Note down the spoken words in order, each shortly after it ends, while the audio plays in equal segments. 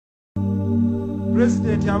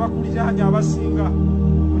President abakuliranya abasinga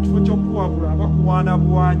mu kifo ky'okuwabula abakuwaana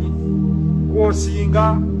buwanyi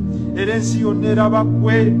gwosinga era ensi yonna eraba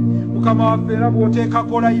ggwe Mukama waffe era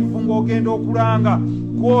bw'oteekako live ng'ogenda okulanga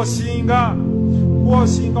gwosinga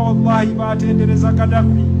wallahi baatendereza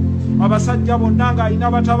Gaddafi abasajja bonna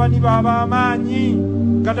ng'alina batabani b'ab'amaanyi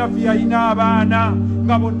Gaddafi alina abaana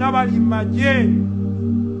nga bonna bali mu magye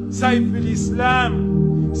Saiful Islam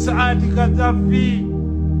Saadi Gaddafi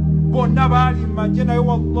bonna bali mu magye naye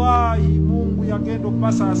wallahi Mungu yagenda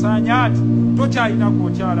okubasaasaanya ati tokyayinako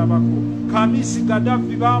okyalabako Kamisi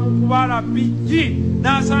Gaddafi baamukubala bijji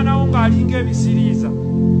n'asaanawo ng'alinga ebisiriiza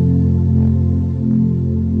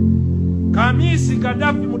Kamisi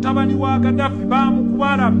Gaddafi mutabani wa Gaddafi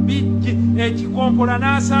baamukubala bijji ekikompola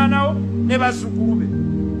n'asaanawo ne bazzukulu be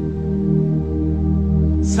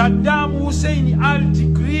Saddam Hussein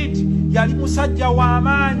al-Tikrit yali musajja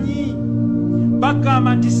w'amaanyi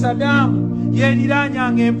bagamba nti Saddam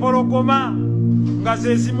yeeriraanyanga empologoma nga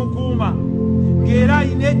ze zimukuuma ng'era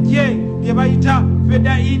alina eggye lye bayita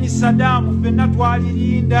Fedaini Saddam ffenna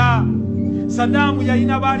twalirinda Saddam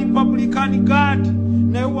yalina ba Republican Guard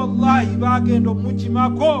naye wallahi bagenda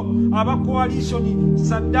omukimako aba coalition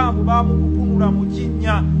Saddam bamukupunula mu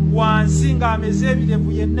kinnya wansi ng'ameze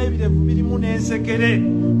ebirevu yenna ebirevu birimu n'ensekere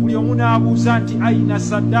buli omu n'abuuza nti ayina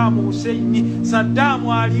Saddam Hussein Saddam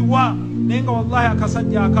aliwa naye nga wallahi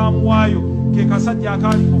akasajja akamuwaayo ke kasajja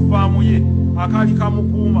akaali mu faamu ye akaali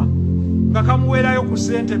kamukuuma nga kamuweerayo ku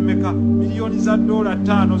ssente mmeka miliyoni za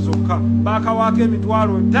 $5 zokka baakawaako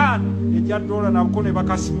emitwalo 5 ejja $, nako ne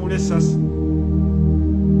bakasimula essasi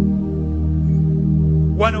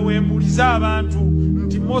wano wembuliza abantu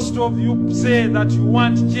nti most of you say that you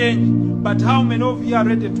want change, but how many of you are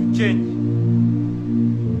ready to change?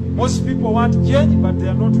 Most people want change, but they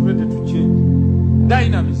are not ready to change.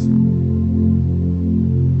 Dynamism.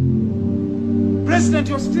 President,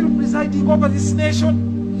 you're still presiding over this nation.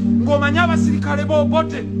 Ngomanya abasirikale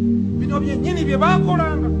bobote bino byennyini bye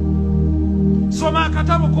baakolanga. Soma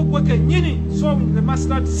akatabo k'ggwe kennyini, sowing the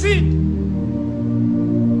mustard seed.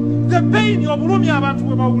 The pain y'obulumi abantu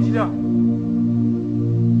bwe bawulira.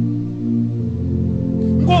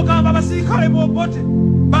 Ng'ogamba abasirikale bobote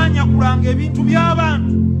banyakulanga ebintu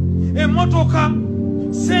by'abantu, emmotoka,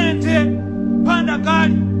 sente, panda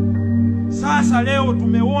gari. Sasa leo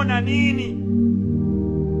tumeona nini?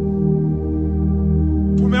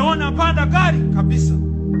 Tumeona panda gari kabisa.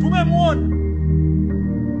 Tumemuona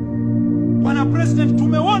Bwana President,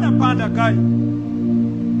 tumeona panda gari.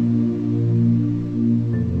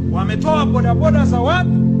 Wametoa bodaboda za watu,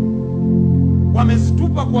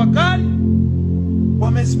 wamezitupa kwa gari,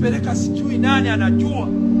 wamezipeleka sijui nani anajua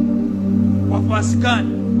wafuasi gani.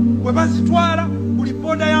 Kwe bazitwala buli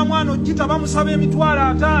boda ya mwana ojita bamusaba emitwalo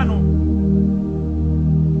 5.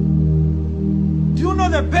 Do you know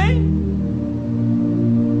the pain?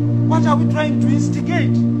 What are we trying to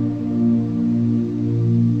instigate?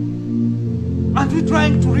 Aren't we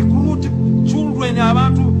trying to recruit children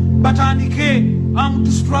abantu batandike armed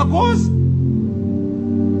struggles?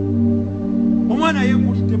 Omwana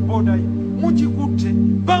yegulidde boda ye mukikutte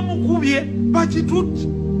bamukubye bakitutte.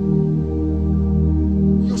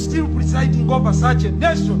 You're still presiding over such a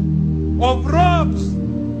nation of robbers,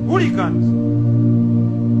 hooligans.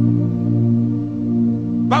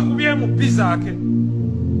 Bakubye mu bizake,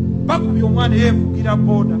 bakubye omwana yevugira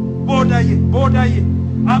boda ye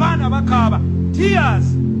abaana bakaaba tears.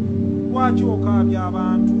 Lwaki okaabya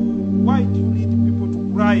abantu? Why do you lead people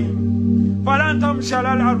to crying? Falanta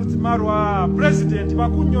mshalala Aruth Marwa President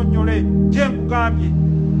bakunnyonnyole gye nkugambye.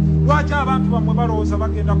 Lwaki abantu bamwe balowooza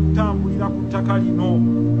bagenda kutambulira ku ttaka lino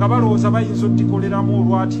nga balowooza bayinza oddikoleramu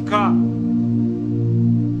olwatika?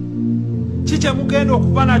 Kikye mugenda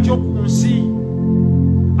okuva nakyo ku nsi?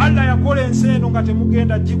 Allah yakola ensi eno nga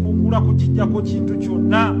temugenda gikungula kugijjako kintu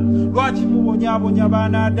kyonna. Lwaki mubonyaabonya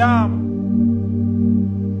baana Adamu?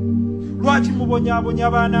 Lwaki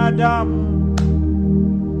mubonyaabonya baana Adamu?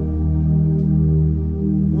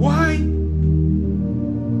 Why?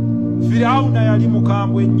 Firauna yali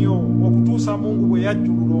mukambwe nnyo okutuusa Mungu bwe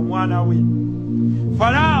yajjulula omwana we.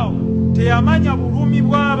 Farao teyamanya bulumi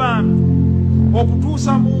bw'abantu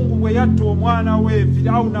okutuusa Mungu bwe yatta omwana we.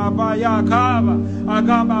 Firauna avaayo akaaba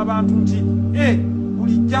agamba abantu nti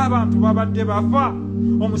bulijjo abantu babadde bafa.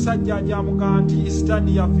 Omusajja ajamuga nti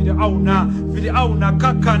isitani ya Firauna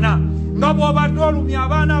kakkana nga bw'obadde olumya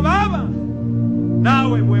abaana baaba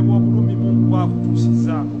naawe bwebwe obulumi Mungu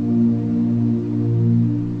bwakutuusizzaako.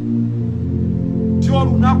 Ti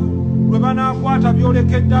olunaku lwe banaakwata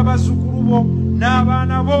byolekedde abazzukulu bo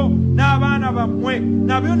n'abaana bo n'abaana bammwe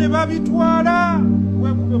nabyo ne babitwala.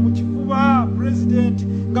 Wekube mu kifuba President,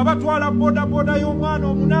 nga batwala bodaboda y'omwana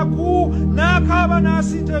omunaku n'akaaba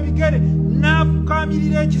n'asinta ebigere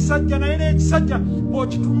n'afukaamirira ekisajja naye n'ekisajja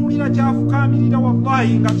bw'okitunuulira kyafukaamirira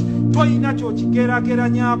wallahi nga toyina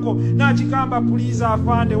ky'okigeraageranyako n'akigamba please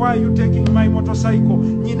afande why you taking my motorcycle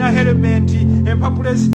nyina helmeti empapula